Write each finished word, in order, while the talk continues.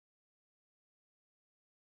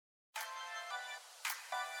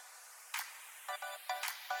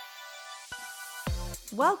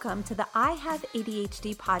Welcome to the I Have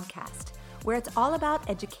ADHD podcast, where it's all about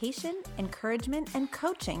education, encouragement, and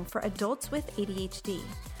coaching for adults with ADHD.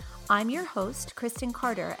 I'm your host, Kristen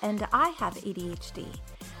Carter, and I have ADHD.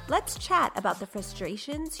 Let's chat about the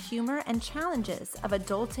frustrations, humor, and challenges of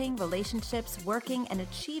adulting, relationships, working, and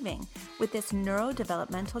achieving with this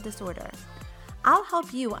neurodevelopmental disorder. I'll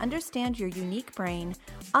help you understand your unique brain,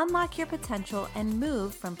 unlock your potential, and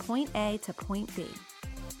move from point A to point B.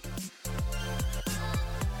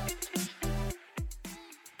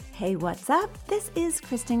 Hey, what's up? This is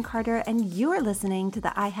Kristen Carter, and you're listening to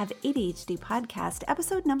the I Have ADHD podcast,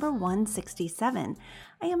 episode number 167.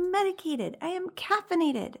 I am medicated, I am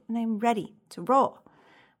caffeinated, and I'm ready to roll.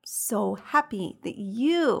 So happy that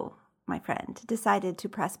you, my friend, decided to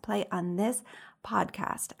press play on this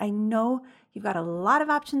podcast. I know you've got a lot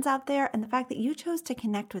of options out there, and the fact that you chose to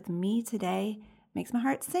connect with me today makes my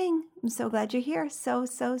heart sing. I'm so glad you're here. So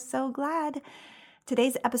glad.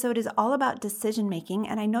 Today's episode is all about decision making,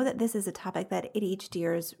 and I know that this is a topic that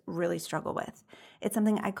ADHDers really struggle with. It's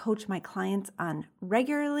something I coach my clients on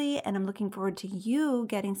regularly, and I'm looking forward to you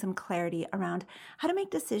getting some clarity around how to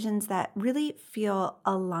make decisions that really feel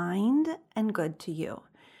aligned and good to you.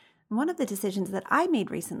 One of the decisions that I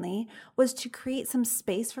made recently was to create some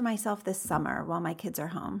space for myself this summer while my kids are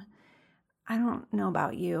home. I don't know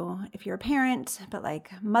about you if you're a parent, but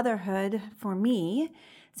like motherhood for me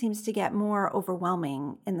seems to get more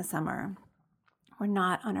overwhelming in the summer. We're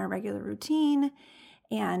not on our regular routine,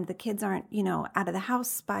 and the kids aren't, out of the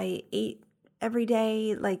house by 8 every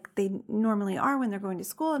day like they normally are when they're going to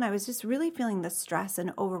school. And I was just really feeling the stress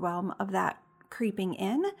and overwhelm of that creeping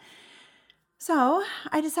in. So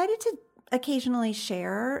I decided to occasionally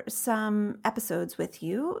share some episodes with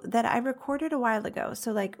you that I recorded a while ago.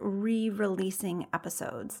 So like re-releasing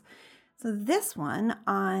episodes. So this one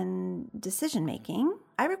on decision making,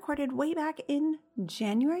 I recorded way back in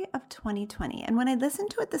January of 2020. And when I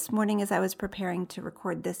listened to it this morning as I was preparing to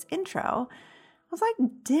record this intro, I was like,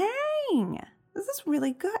 dang, this is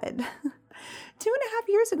really good. 2.5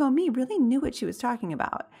 years ago, me really knew what she was talking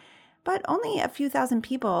about. But only a few thousand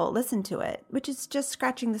people listened to it, which is just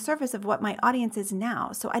scratching the surface of what my audience is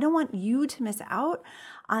now. So I don't want you to miss out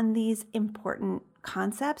on these important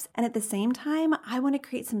concepts. And at the same time, I want to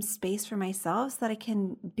create some space for myself so that I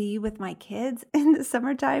can be with my kids in the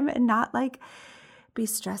summertime and not be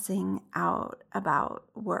stressing out about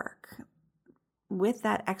work. With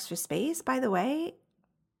that extra space, by the way,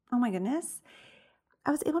 oh my goodness,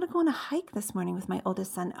 I was able to go on a hike this morning with my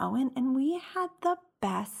oldest son, Owen, and we had the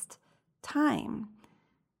best time.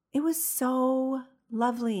 It was so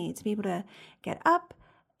lovely to be able to get up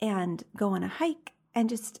and go on a hike and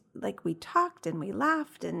just we talked and we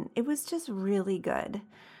laughed, and it was just really good.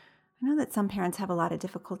 I know that some parents have a lot of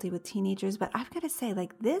difficulty with teenagers, but I've got to say,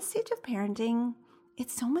 this stage of parenting,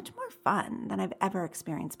 it's so much more fun than I've ever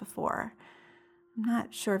experienced before. I'm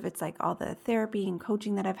not sure if it's all the therapy and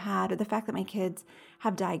coaching that I've had, or the fact that my kids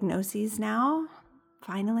have diagnoses now.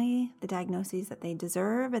 Finally, the diagnoses that they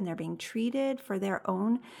deserve, and they're being treated for their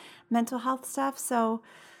own mental health stuff. So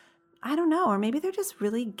I don't know, or maybe they're just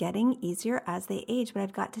really getting easier as they age. But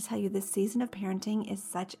I've got to tell you, this season of parenting is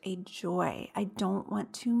such a joy. I don't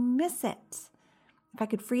want to miss it. If I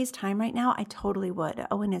could freeze time right now, I totally would.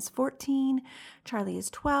 Owen is 14, Charlie is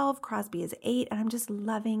 12, Crosby is 8, and I'm just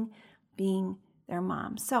loving being their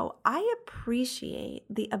mom. So I appreciate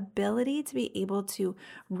the ability to be able to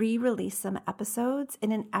re-release some episodes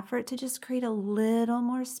in an effort to just create a little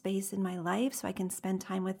more space in my life so I can spend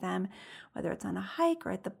time with them, whether it's on a hike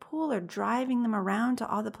or at the pool or driving them around to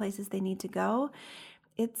all the places they need to go.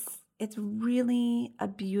 It's really a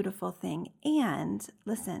beautiful thing. And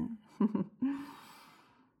listen,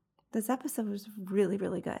 this episode was really,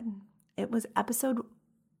 really good. It was episode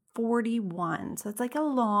 41. So it's a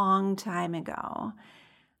long time ago.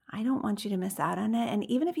 I don't want you to miss out on it. And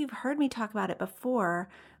even if you've heard me talk about it before,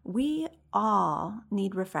 we all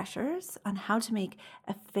need refreshers on how to make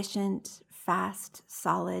efficient, fast,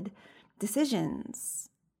 solid decisions.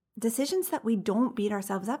 Decisions that we don't beat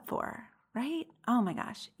ourselves up for, right? Oh my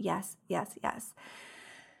gosh. Yes.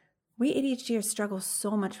 We ADHDers struggle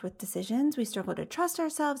so much with decisions. We struggle to trust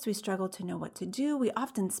ourselves. We struggle to know what to do. We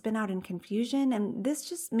often spin out in confusion, and this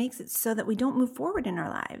just makes it so that we don't move forward in our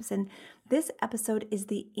lives. And this episode is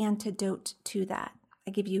the antidote to that.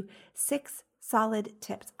 I give you 6 solid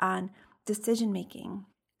tips on decision making,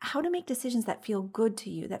 how to make decisions that feel good to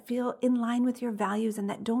you, that feel in line with your values, and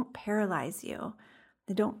that don't paralyze you,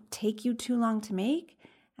 that don't take you too long to make,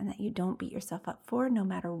 and that you don't beat yourself up for, no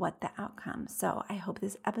matter what the outcome. So I hope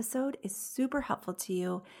this episode is super helpful to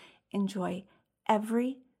you. Enjoy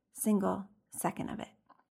every single second of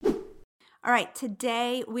it. All right,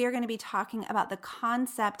 today we are going to be talking about the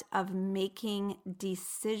concept of making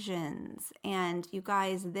decisions. And you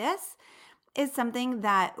guys, this is something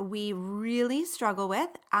that we really struggle with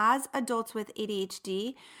as adults with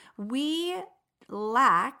ADHD. We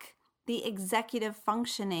lack the executive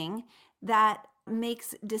functioning that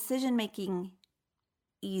makes decision making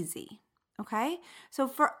easy. Okay? So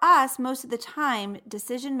for us, most of the time,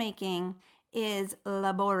 decision making is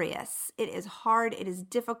laborious. It is hard. It is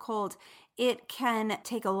difficult. It can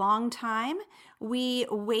take a long time. We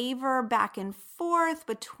waver back and forth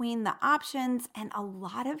between the options, and a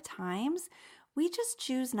lot of times we just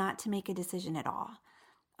choose not to make a decision at all.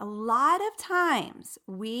 A lot of times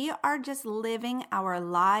we are just living our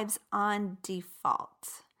lives on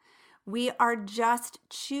default. We are just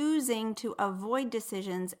choosing to avoid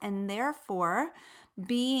decisions and therefore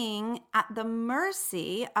being at the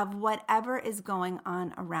mercy of whatever is going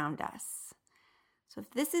on around us. So if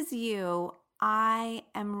this is you, I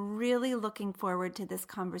am really looking forward to this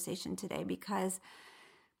conversation today because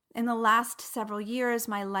in the last several years,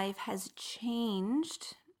 my life has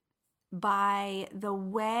changed by the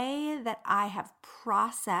way that I have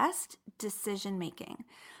processed decision making,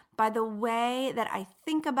 by the way that I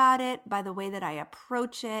think about it, by the way that I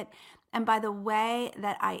approach it, and by the way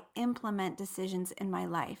that I implement decisions in my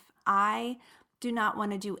life. I do not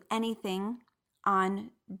want to do anything on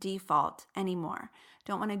default anymore.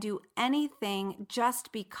 Don't want to do anything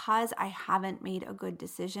just because I haven't made a good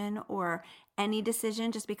decision or any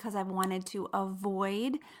decision just because I've wanted to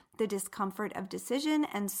avoid the discomfort of decision.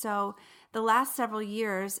 And so the last several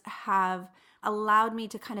years have allowed me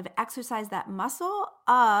to kind of exercise that muscle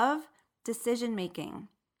of decision making.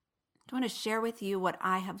 I want to share with you what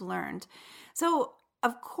I have learned. So,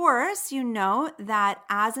 of course, you know that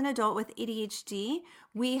as an adult with ADHD,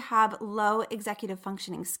 we have low executive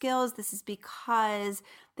functioning skills. This is because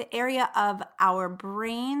the area of our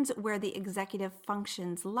brains where the executive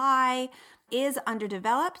functions lie is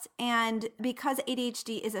underdeveloped. And because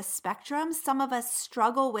ADHD is a spectrum, some of us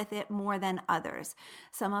struggle with it more than others.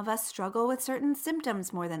 Some of us struggle with certain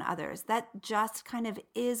symptoms more than others. That just kind of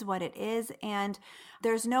is what it is. And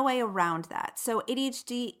there's no way around that. So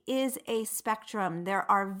ADHD is a spectrum. There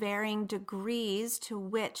are varying degrees to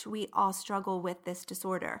which we all struggle with this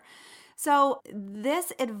disorder. So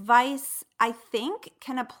this advice, I think,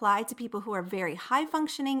 can apply to people who are very high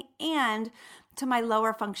functioning and to my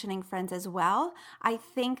lower functioning friends as well. I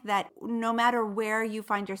think that no matter where you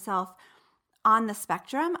find yourself on the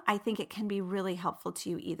spectrum, I think it can be really helpful to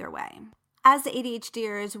you either way. As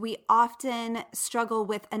ADHDers, we often struggle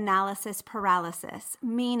with analysis paralysis,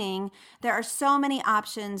 meaning there are so many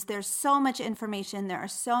options, there's so much information, there are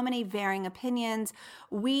so many varying opinions.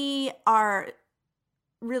 We are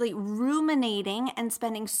really ruminating and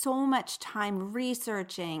spending so much time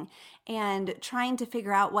researching and trying to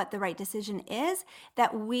figure out what the right decision is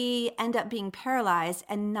that we end up being paralyzed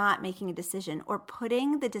and not making a decision or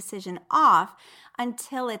putting the decision off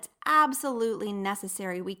until it's absolutely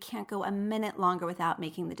necessary. We can't go a minute longer without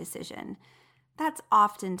making the decision. That's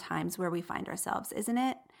oftentimes where we find ourselves, isn't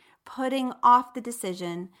it? Putting off the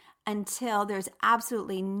decision until there's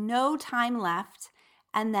absolutely no time left.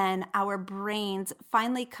 And then our brains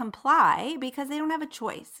finally comply because they don't have a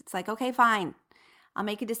choice. It's like, okay, fine, I'll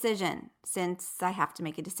make a decision since I have to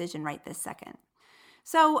make a decision right this second.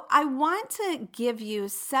 So I want to give you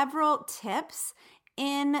several tips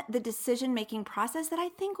in the decision-making process that I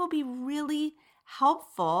think will be really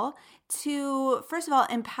helpful to, first of all,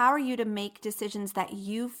 empower you to make decisions that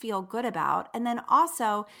you feel good about, and then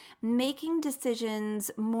also making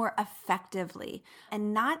decisions more effectively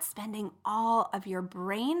and not spending all of your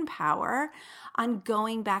brain power on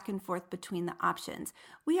going back and forth between the options.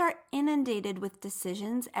 We are inundated with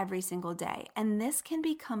decisions every single day, and this can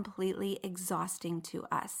be completely exhausting to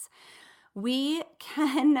us. We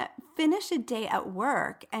can finish a day at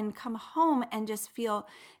work and come home and just feel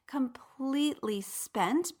completely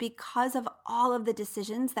spent because of all of the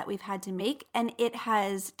decisions that we've had to make. And it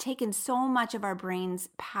has taken so much of our brain's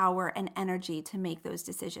power and energy to make those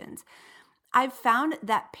decisions. I've found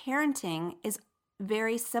that parenting is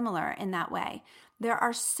very similar in that way. There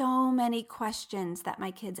are so many questions that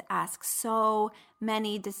my kids ask, so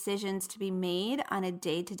many decisions to be made on a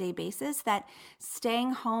day-to-day basis that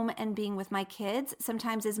staying home and being with my kids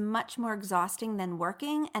sometimes is much more exhausting than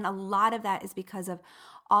working. And a lot of that is because of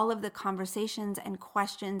all of the conversations and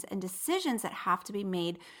questions and decisions that have to be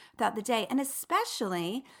made throughout the day, and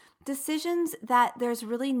especially decisions that there's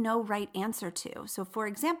really no right answer to. So for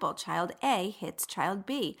example, child A hits child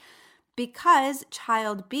B because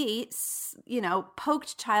child B,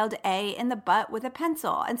 poked child A in the butt with a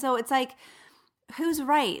pencil. And so it's like, who's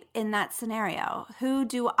right in that scenario? Who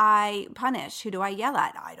do I punish? Who do I yell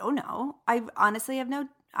at? I don't know. I honestly have no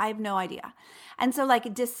idea. And so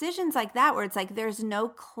like decisions like that, where it's like there's no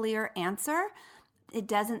clear answer, it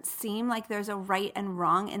doesn't seem like there's a right and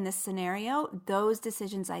wrong in this scenario. Those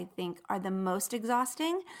decisions, I think, are the most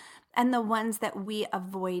exhausting and the ones that we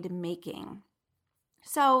avoid making.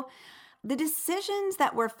 So the decisions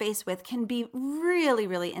that we're faced with can be really,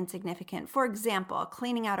 really insignificant. For example,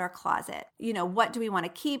 cleaning out our closet. What do we want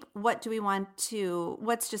to keep?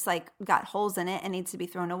 What's just like got holes in it and needs to be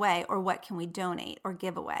thrown away? Or what can we donate or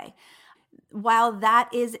give away? While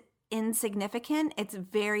that is insignificant, it's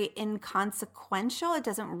very inconsequential. It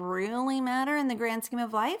doesn't really matter in the grand scheme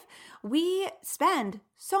of life. We spend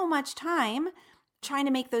so much time trying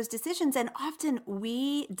to make those decisions, and often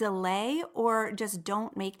we delay or just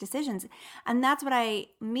don't make decisions. And that's what I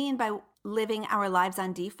mean by living our lives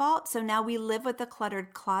on default. So now we live with a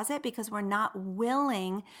cluttered closet because we're not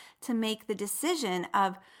willing to make the decision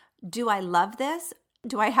of, do I love this?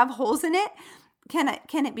 Do I have holes in it?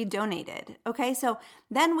 Can it be donated? Okay, so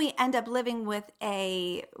then we end up living with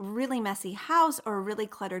a really messy house or a really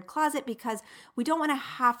cluttered closet because we don't want to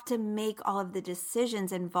have to make all of the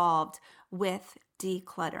decisions involved with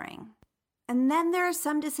decluttering. And then there are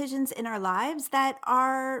some decisions in our lives that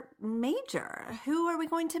are major. Who are we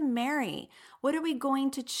going to marry? What are we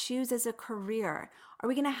going to choose as a career? Are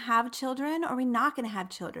we going to have children or are we not going to have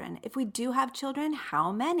children? If we do have children,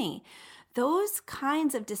 how many? Those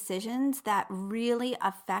kinds of decisions that really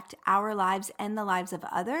affect our lives and the lives of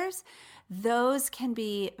others, those can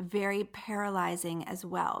be very paralyzing as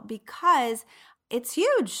well because it's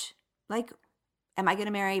huge. Like, am I going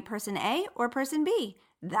to marry person A or person B?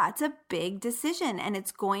 That's a big decision and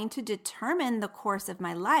it's going to determine the course of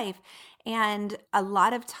my life. And a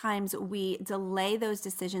lot of times we delay those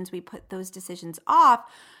decisions, we put those decisions off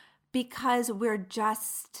because we're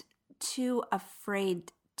just too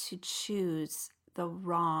afraid to choose the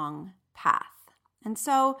wrong path. And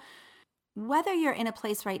so whether you're in a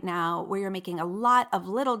place right now where you're making a lot of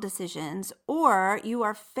little decisions or you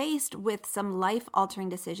are faced with some life-altering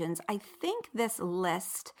decisions, I think this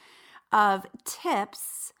list of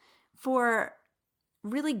tips for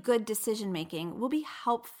really good decision making will be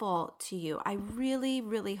helpful to you. I really,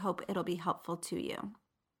 really hope it'll be helpful to you.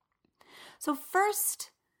 So first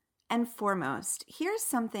and foremost, here's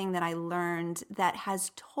something that I learned that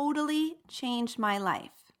has totally changed my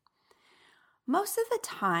life. Most of the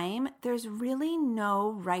time, there's really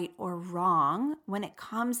no right or wrong when it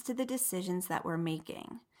comes to the decisions that we're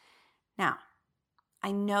making. Now,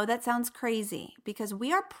 I know that sounds crazy because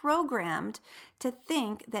we are programmed to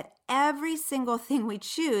think that every single thing we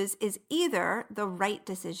choose is either the right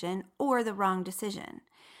decision or the wrong decision.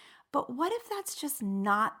 But what if that's just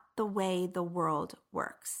not the way the world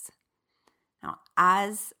works? Now,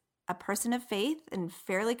 as a person of faith and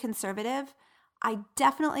fairly conservative, I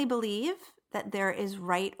definitely believe that there is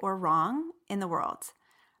right or wrong in the world.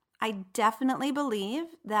 I definitely believe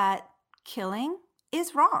that killing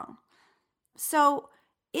is wrong. So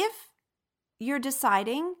if you're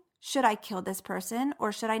deciding, should I kill this person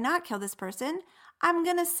or should I not kill this person? I'm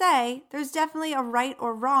going to say there's definitely a right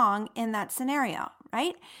or wrong in that scenario,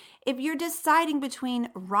 right? If you're deciding between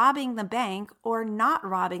robbing the bank or not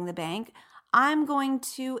robbing the bank, I'm going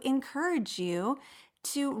to encourage you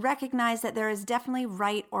to recognize that there is definitely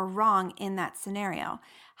right or wrong in that scenario.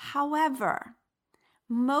 However,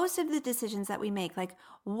 most of the decisions that we make, like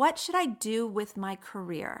what should I do with my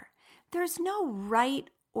career? There's no right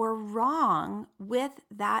or wrong with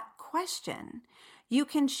that question. You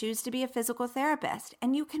can choose to be a physical therapist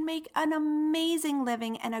and you can make an amazing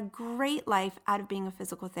living and a great life out of being a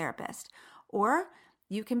physical therapist. Or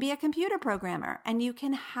you can be a computer programmer and you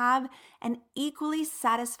can have an equally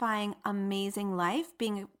satisfying, amazing life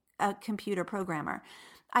being a computer programmer.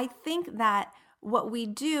 I think that what we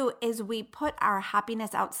do is we put our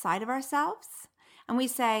happiness outside of ourselves and we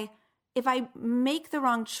say, if I make the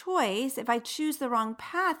wrong choice, if I choose the wrong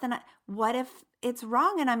path, then what if it's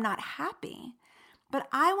wrong and I'm not happy? But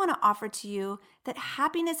I want to offer to you that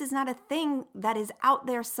happiness is not a thing that is out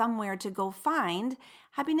there somewhere to go find.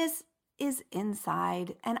 Happiness is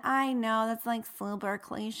inside. And I know that's like super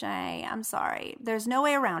cliche. I'm sorry. There's no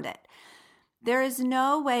way around it. There is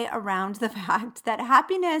no way around the fact that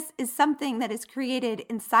happiness is something that is created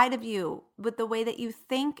inside of you with the way that you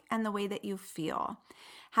think and the way that you feel.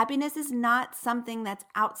 Happiness is not something that's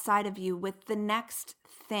outside of you with the next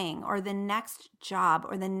thing or the next job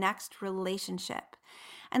or the next relationship.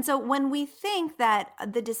 And so when we think that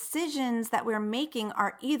the decisions that we're making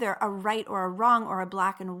are either a right or a wrong or a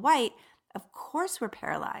black and white, of course we're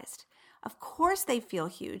paralyzed. Of course they feel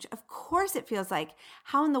huge. Of course it feels like,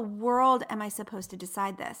 how in the world am I supposed to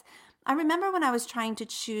decide this? I remember when I was trying to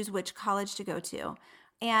choose which college to go to,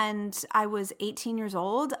 and I was 18 years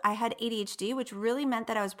old. I had ADHD, which really meant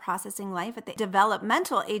that I was processing life at the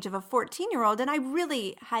developmental age of a 14-year-old, and I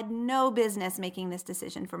really had no business making this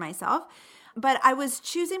decision for myself. But I was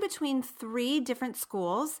choosing between 3 different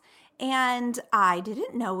schools, and I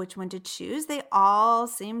didn't know which one to choose. They all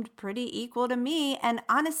seemed pretty equal to me, and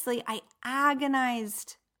honestly, I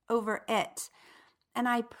agonized over it, and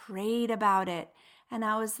I prayed about it. And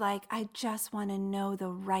I was like, I just want to know the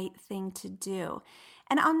right thing to do.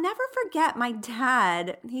 And I'll never forget my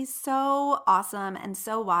dad. He's so awesome and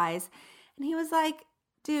so wise. And he was like,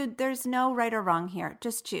 dude, there's no right or wrong here.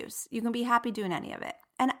 Just choose. You can be happy doing any of it.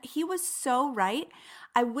 And he was so right.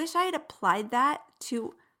 I wish I had applied that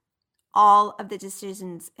to all of the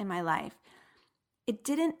decisions in my life. It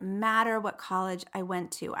didn't matter what college I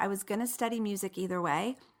went to. I was going to study music either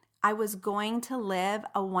way. I was going to live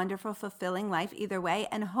a wonderful, fulfilling life either way.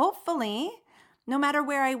 And hopefully, no matter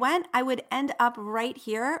where I went, I would end up right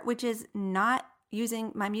here, which is not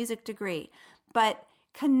using my music degree, but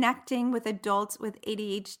connecting with adults with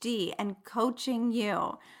ADHD and coaching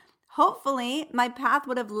you. Hopefully, my path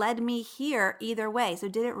would have led me here either way. So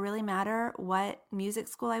did it really matter what music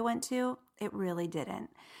school I went to? It really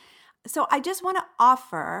didn't. So I just want to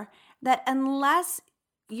offer that unless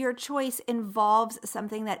your choice involves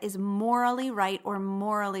something that is morally right or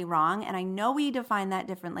morally wrong, and I know we define that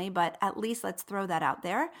differently, but at least let's throw that out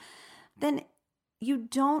there, then you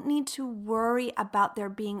don't need to worry about there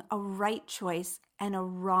being a right choice and a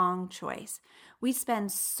wrong choice. We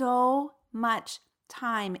spend so much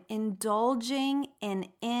time indulging in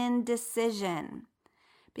indecision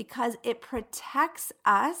because it protects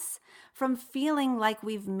us from feeling like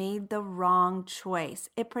we've made the wrong choice.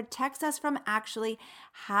 It protects us from actually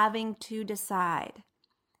having to decide.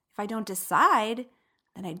 If I don't decide,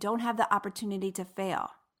 then I don't have the opportunity to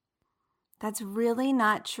fail. That's really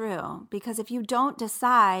not true, because if you don't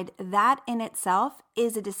decide, that in itself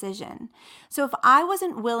is a decision. So if I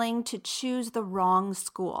wasn't willing to choose the wrong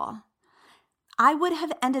school, I would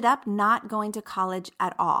have ended up not going to college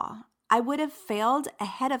at all. I would have failed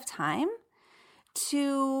ahead of time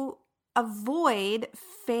to avoid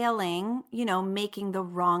failing, making the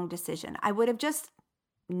wrong decision. I would have just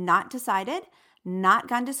not decided, not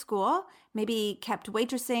gone to school, maybe kept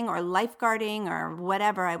waitressing or lifeguarding or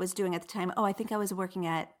whatever I was doing at the time. Oh, I think I was working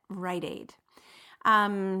at Rite Aid,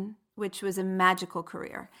 which was a magical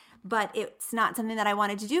career. But it's not something that I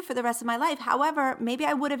wanted to do for the rest of my life. However, maybe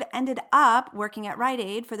I would have ended up working at Rite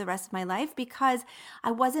Aid for the rest of my life because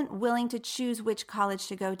I wasn't willing to choose which college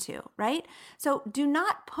to go to, right? So do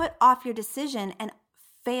not put off your decision and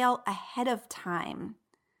fail ahead of time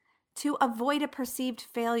to avoid a perceived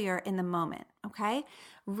failure in the moment, okay?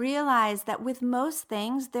 Realize that with most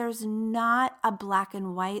things, there's not a black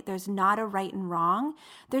and white. There's not a right and wrong.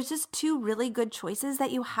 There's just 2 really good choices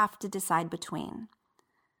that you have to decide between.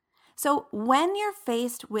 So when you're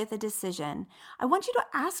faced with a decision, I want you to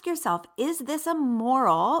ask yourself, is this a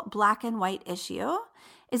moral black and white issue?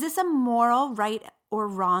 Is this a moral right or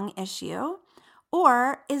wrong issue?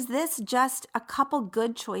 Or is this just a couple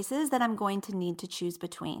good choices that I'm going to need to choose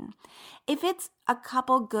between? If it's a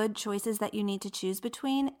couple good choices that you need to choose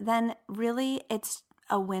between, then really it's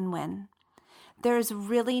a win-win. There's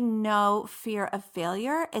really no fear of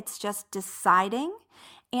failure. It's just deciding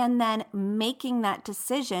and then making that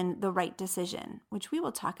decision the right decision, which we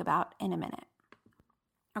will talk about in a minute.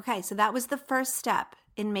 Okay, so that was the first step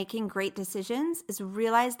in making great decisions, is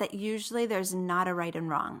realize that usually there's not a right and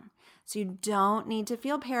wrong. So you don't need to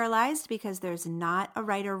feel paralyzed because there's not a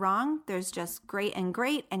right or wrong. There's just great,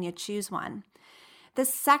 and you choose one. The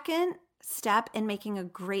second step in making a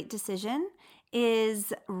great decision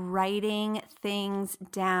is writing things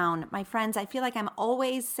down. My friends, I feel like I'm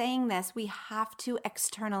always saying this. We have to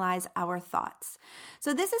externalize our thoughts.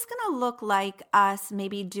 So this is going to look like us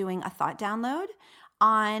maybe doing a thought download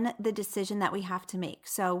on the decision that we have to make.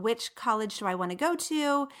 So which college do I want to go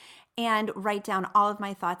to? And write down all of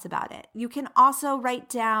my thoughts about it. You can also write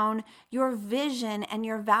down your vision and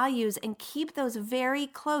your values and keep those very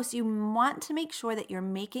close. You want to make sure that you're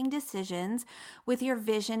making decisions with your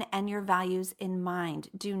vision and your values in mind.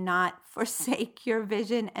 Do not forsake your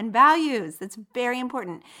vision and values. That's very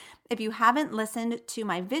important. If you haven't listened to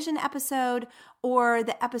my vision episode or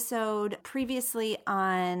the episode previously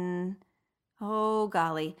on,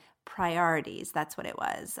 priorities. That's what it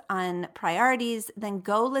was. On priorities, then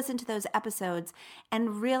go listen to those episodes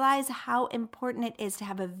and realize how important it is to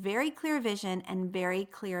have a very clear vision and very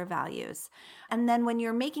clear values. And then when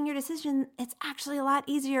you're making your decision, it's actually a lot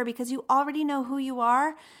easier because you already know who you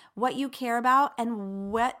are, what you care about, and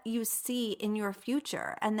what you see in your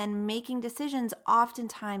future. And then making decisions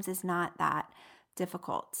oftentimes is not that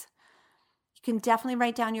difficult. You can definitely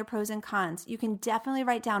write down your pros and cons. You can definitely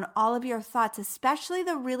write down all of your thoughts, especially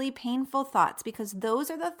the really painful thoughts, because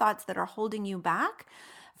those are the thoughts that are holding you back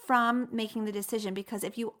from making the decision. Because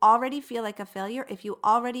if you already feel like a failure, if you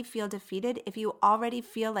already feel defeated, if you already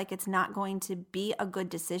feel like it's not going to be a good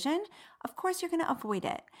decision, of course you're going to avoid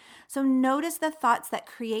it. So notice the thoughts that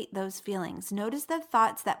create those feelings. Notice the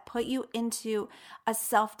thoughts that put you into a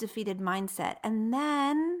self-defeated mindset. And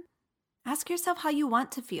then ask yourself how you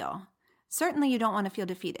want to feel. Certainly you don't want to feel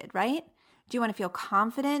defeated, right? Do you want to feel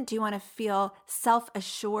confident? Do you want to feel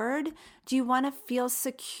self-assured? Do you want to feel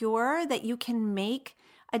secure that you can make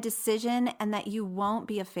a decision and that you won't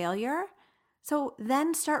be a failure? So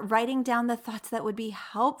then start writing down the thoughts that would be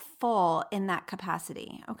helpful in that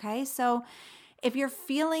capacity, okay? So if you're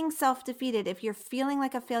feeling self-defeated, if you're feeling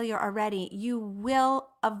like a failure already, you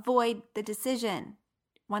will avoid the decision.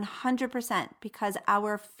 100%, because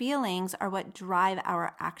our feelings are what drive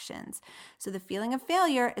our actions. So the feeling of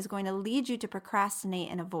failure is going to lead you to procrastinate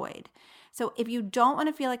and avoid. So if you don't want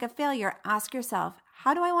to feel like a failure, ask yourself,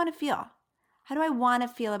 how do I want to feel? How do I want to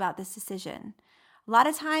feel about this decision? A lot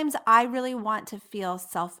of times I really want to feel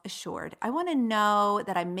self-assured. I want to know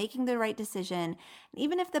that I'm making the right decision.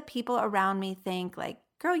 Even if the people around me think like,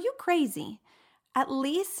 girl, you crazy, at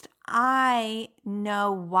least I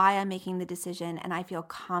know why I'm making the decision and I feel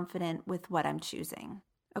confident with what I'm choosing.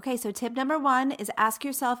 Okay, so tip number 1 is ask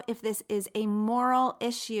yourself if this is a moral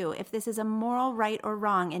issue, if this is a moral right or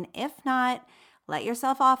wrong. And if not, let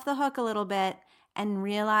yourself off the hook a little bit and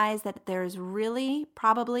realize that there's really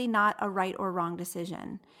probably not a right or wrong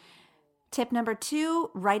decision. Tip number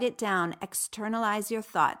 2, write it down. Externalize your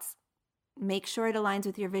thoughts. Make sure it aligns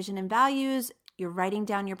with your vision and values. You're writing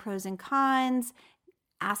down your pros and cons.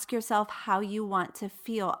 Ask yourself how you want to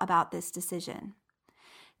feel about this decision.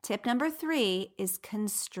 Tip number 3 is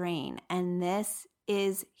constrain, and this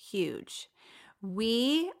is huge.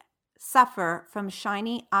 We suffer from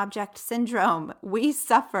shiny object syndrome. We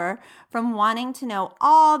suffer from wanting to know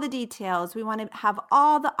all the details. We want to have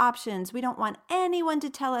all the options. We don't want anyone to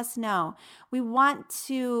tell us no. We want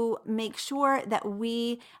to make sure that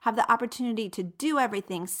we have the opportunity to do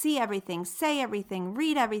everything, see everything, say everything,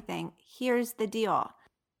 read everything. Here's the deal.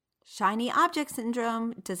 Shiny object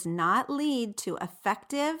syndrome does not lead to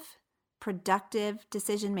effective, productive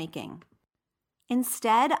decision making.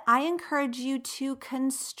 Instead, I encourage you to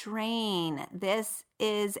constrain. This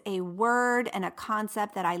is a word and a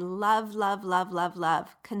concept that I love, love, love, love,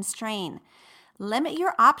 love. Constrain. Limit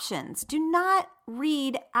your options. Do not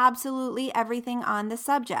read absolutely everything on the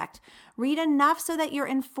subject. Read enough so that you're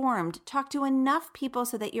informed. Talk to enough people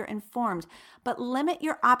so that you're informed. But limit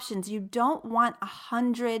your options. You don't want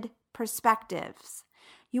 100 perspectives.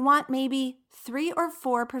 You want maybe 3 or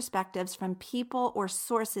 4 perspectives from people or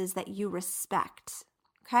sources that you respect.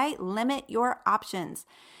 Okay? Limit your options.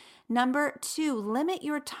 Number 2, limit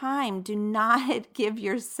your time. Do not give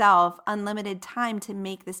yourself unlimited time to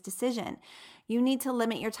make this decision. You need to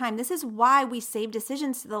limit your time. This is why we save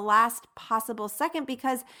decisions to the last possible second,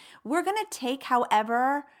 because we're going to take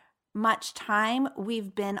however much time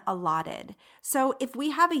we've been allotted. So if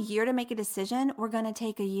we have a year to make a decision, we're going to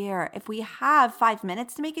take a year. If we have 5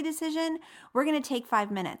 minutes to make a decision, we're going to take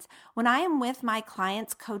 5 minutes. When I am with my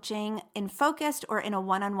clients coaching in focused or in a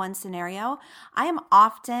one-on-one scenario, I am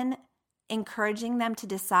often encouraging them to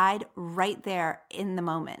decide right there in the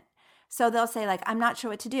moment. So they'll say like, I'm not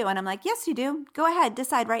sure what to do. And I'm like, yes, you do. Go ahead,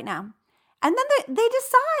 decide right now. And then they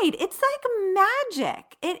decide. It's like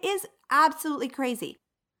magic. It is absolutely crazy.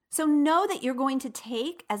 So know that you're going to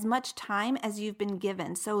take as much time as you've been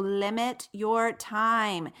given. So limit your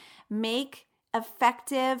time. Make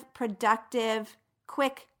effective, productive,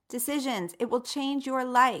 quick decisions. It will change your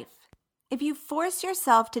life. If you force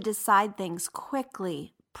yourself to decide things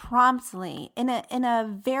quickly, promptly, in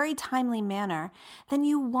a very timely manner, then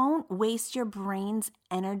you won't waste your brain's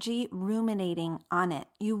energy ruminating on it.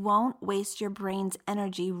 You won't waste your brain's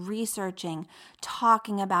energy researching,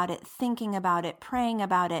 talking about it, thinking about it, praying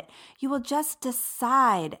about it. You will just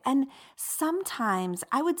decide. And sometimes,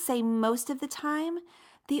 I would say most of the time,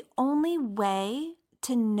 the only way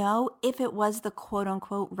to know if it was the quote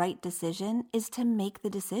unquote right decision is to make the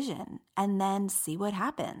decision and then see what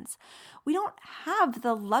happens. We don't have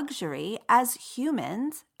the luxury as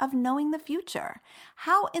humans of knowing the future.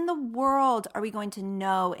 How in the world are we going to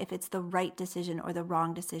know if it's the right decision or the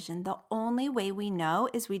wrong decision? The only way we know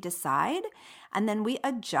is we decide and then we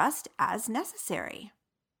adjust as necessary.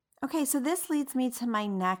 Okay, so this leads me to my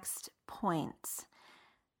next point.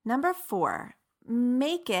 Number 4,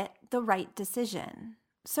 make it the right decision.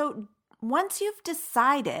 So once you've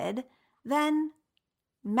decided, then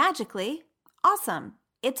magically, awesome,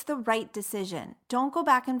 it's the right decision. Don't go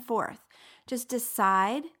back and forth. Just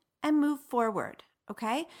decide and move forward,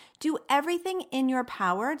 okay? Do everything in your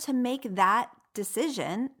power to make that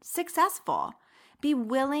decision successful. Be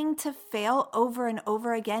willing to fail over and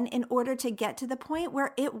over again in order to get to the point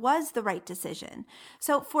where it was the right decision.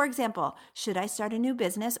 So, for example, should I start a new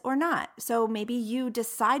business or not? So maybe you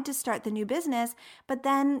decide to start the new business, but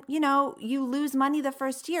then, you lose money the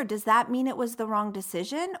first year. Does that mean it was the wrong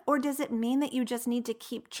decision? Or does it mean that you just need to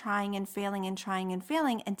keep trying and failing and trying and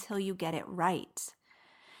failing until you get it right?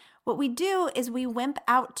 What we do is we wimp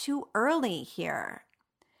out too early here.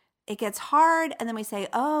 It gets hard, and then we say,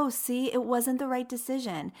 oh, see, it wasn't the right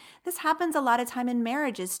decision. This happens a lot of time in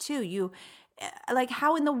marriages too.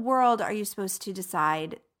 How in the world are you supposed to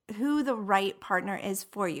decide who the right partner is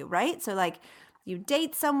for you, right? So you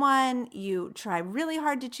date someone, you try really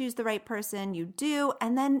hard to choose the right person, you do,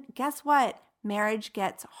 and then guess what? Marriage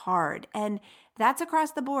gets hard, and that's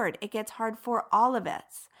across the board. It gets hard for all of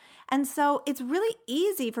us. And so it's really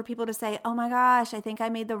easy for people to say, oh my gosh, I think I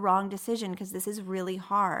made the wrong decision because this is really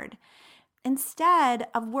hard. Instead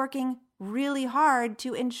of working really hard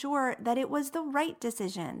to ensure that it was the right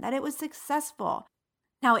decision, that it was successful.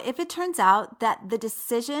 Now, if it turns out that the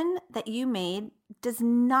decision that you made does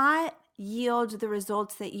not yield the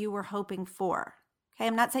results that you were hoping for, okay,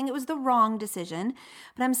 I'm not saying it was the wrong decision,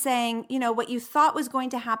 but I'm saying, what you thought was going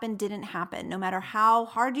to happen didn't happen. No matter how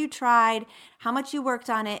hard you tried, how much you worked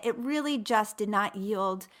on it, it really just did not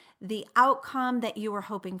yield the outcome that you were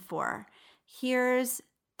hoping for. Here's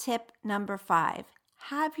tip number 5.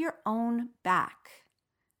 Have your own back,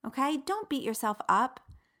 okay? Don't beat yourself up.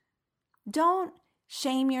 Don't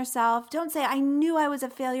shame yourself. Don't say, I knew I was a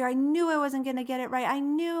failure. I knew I wasn't going to get it right. I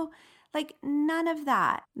knew. None of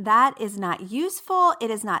that. That is not useful,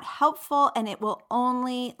 it is not helpful, and it will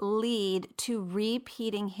only lead to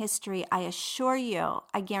repeating history. I assure you,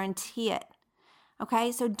 I guarantee it.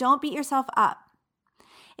 Okay, so don't beat yourself up.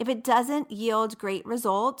 If it doesn't yield great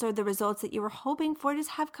results or the results that you were hoping for,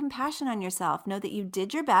 just have compassion on yourself. Know that you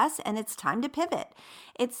did your best and it's time to pivot.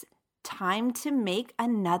 It's time to make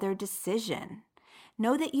another decision.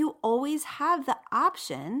 Know that you always have the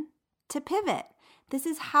option to pivot. This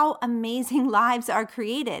is how amazing lives are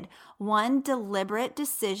created. One deliberate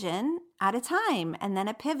decision at a time, and then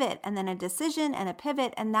a pivot, and then a decision and a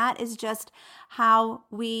pivot. And that is just how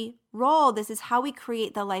we roll. This is how we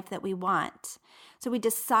create the life that we want. So we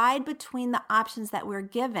decide between the options that we're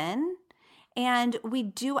given, and we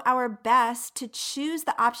do our best to choose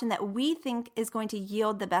the option that we think is going to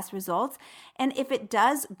yield the best results. And if it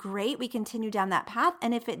does, great, we continue down that path.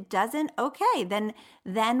 And if it doesn't, okay,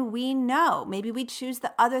 then we know. Maybe we choose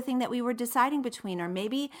the other thing that we were deciding between, or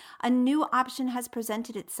maybe a new option has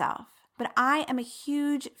presented itself. But I am a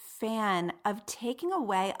huge fan of taking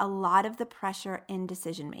away a lot of the pressure in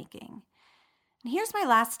decision making. And here's my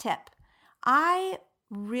last tip. I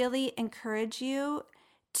really encourage you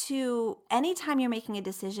to, anytime you're making a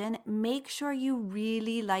decision, make sure you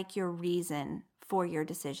really like your reason for your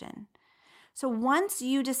decision. So once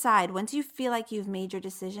you decide, once you feel like you've made your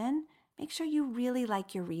decision, make sure you really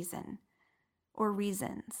like your reason or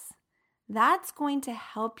reasons. That's going to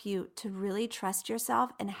help you to really trust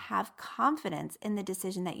yourself and have confidence in the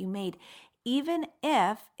decision that you made, even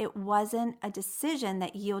if it wasn't a decision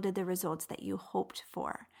that yielded the results that you hoped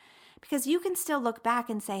for. Because you can still look back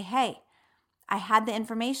and say, hey, I had the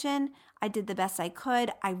information, I did the best I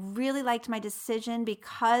could, I really liked my decision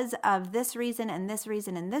because of this reason and this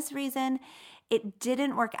reason and this reason. It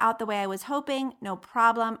didn't work out the way I was hoping, no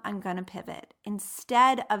problem, I'm going to pivot.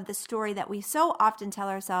 Instead of the story that we so often tell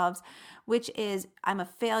ourselves, which is, I'm a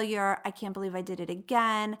failure, I can't believe I did it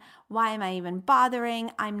again, why am I even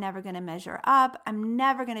bothering, I'm never going to measure up, I'm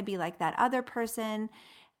never going to be like that other person,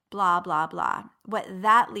 blah, blah, blah. What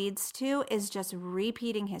that leads to is just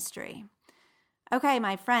repeating history. Okay,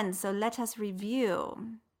 my friends, so let us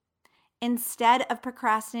review. Instead of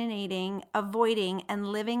procrastinating, avoiding,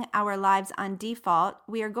 and living our lives on default,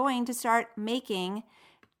 we are going to start making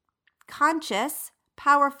conscious,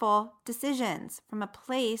 powerful decisions from a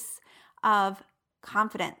place of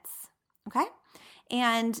confidence, okay?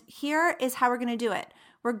 And here is how we're going to do it.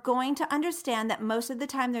 We're going to understand that most of the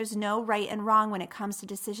time there's no right and wrong when it comes to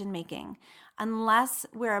decision making. Unless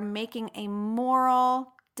we're making a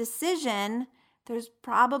moral decision, there's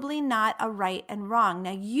probably not a right and wrong.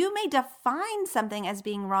 Now, you may define something as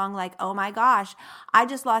being wrong, like, oh my gosh, I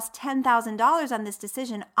just lost $10,000 on this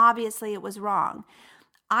decision. Obviously, it was wrong.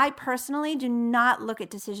 I personally do not look at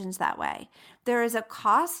decisions that way. There is a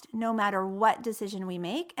cost no matter what decision we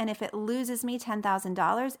make, and if it loses me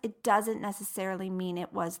 $10,000, it doesn't necessarily mean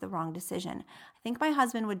it was the wrong decision. I think my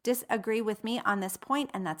husband would disagree with me on this point,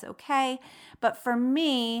 and that's okay. But for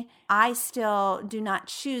me, I still do not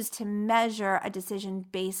choose to measure a decision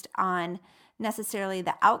based on necessarily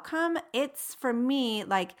the outcome. It's for me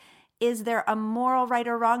like, is there a moral right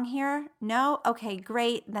or wrong here? No? Okay,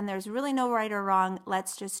 great. Then there's really no right or wrong.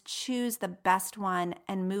 Let's just choose the best one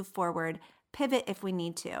and move forward. Pivot if we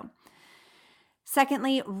need to.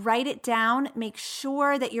 Secondly, write it down. Make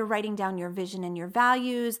sure that you're writing down your vision and your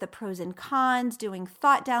values, the pros and cons, doing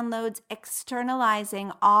thought downloads,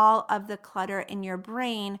 externalizing all of the clutter in your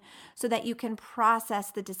brain so that you can process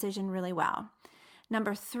the decision really well.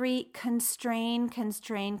 Number 3, constrain.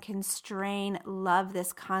 Love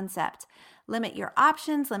this concept. Limit your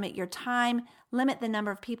options, limit your time, limit the number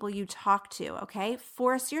of people you talk to, okay?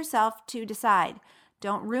 Force yourself to decide.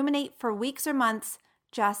 Don't ruminate for weeks or months,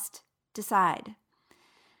 just decide.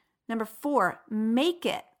 Number 4, make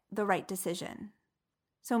it the right decision.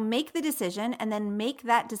 So make the decision and then make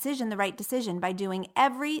that decision the right decision by doing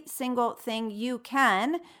every single thing you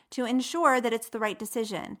can to ensure that it's the right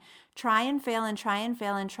decision. Try and fail and try and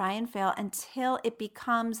fail and try and fail until it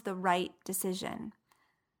becomes the right decision.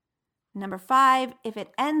 Number 5, if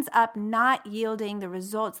it ends up not yielding the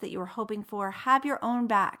results that you were hoping for, have your own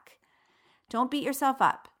back. Don't beat yourself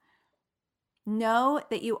up. Know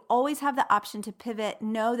that you always have the option to pivot.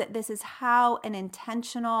 Know that this is how an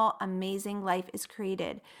intentional, amazing life is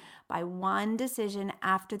created, by one decision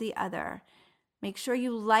after the other. Make sure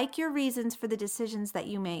you like your reasons for the decisions that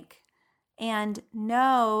you make, and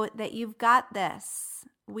know that you've got this.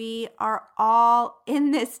 We are all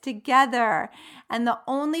in this together, and the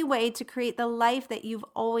only way to create the life that you've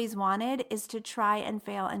always wanted is to try and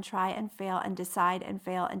fail and try and fail and decide and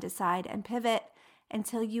fail and decide and pivot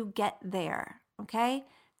until you get there, okay?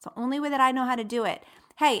 It's the only way that I know how to do it.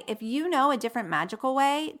 Hey, if you know a different magical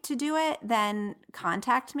way to do it, then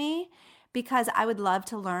contact me because I would love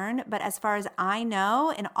to learn. But as far as I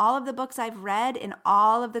know, in all of the books I've read, in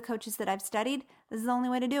all of the coaches that I've studied, this is the only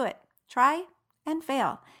way to do it. Try and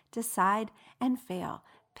fail. Decide and fail.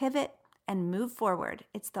 Pivot and move forward.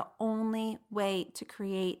 It's the only way to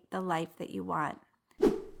create the life that you want.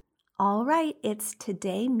 All right, it's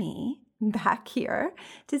Today Me back here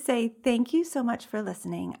to say thank you so much for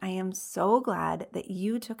listening. I am so glad that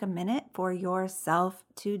you took a minute for yourself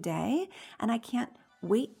today, and I can't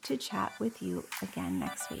wait to chat with you again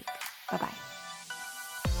next week. Bye-bye.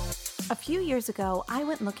 A few years ago, I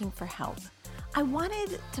went looking for help. I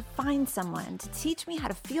wanted to find someone to teach me how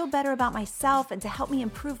to feel better about myself and to help me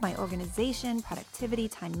improve my organization, productivity,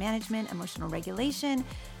 time management, emotional regulation,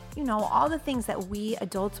 all the things that we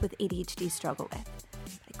adults with ADHD struggle with.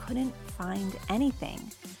 I couldn't find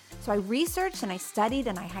anything. So I researched and I studied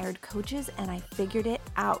and I hired coaches and I figured it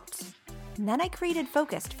out. And then I created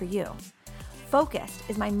Focused for you. Focused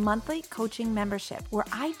is my monthly coaching membership where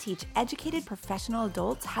I teach educated professional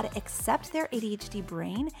adults how to accept their ADHD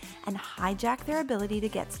brain and hijack their ability to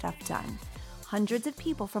get stuff done. Hundreds of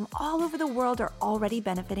people from all over the world are already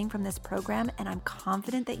benefiting from this program, and I'm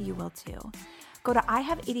confident that you will too. Go to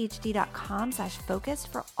ihaveadhd.com/focused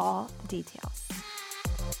for all the details.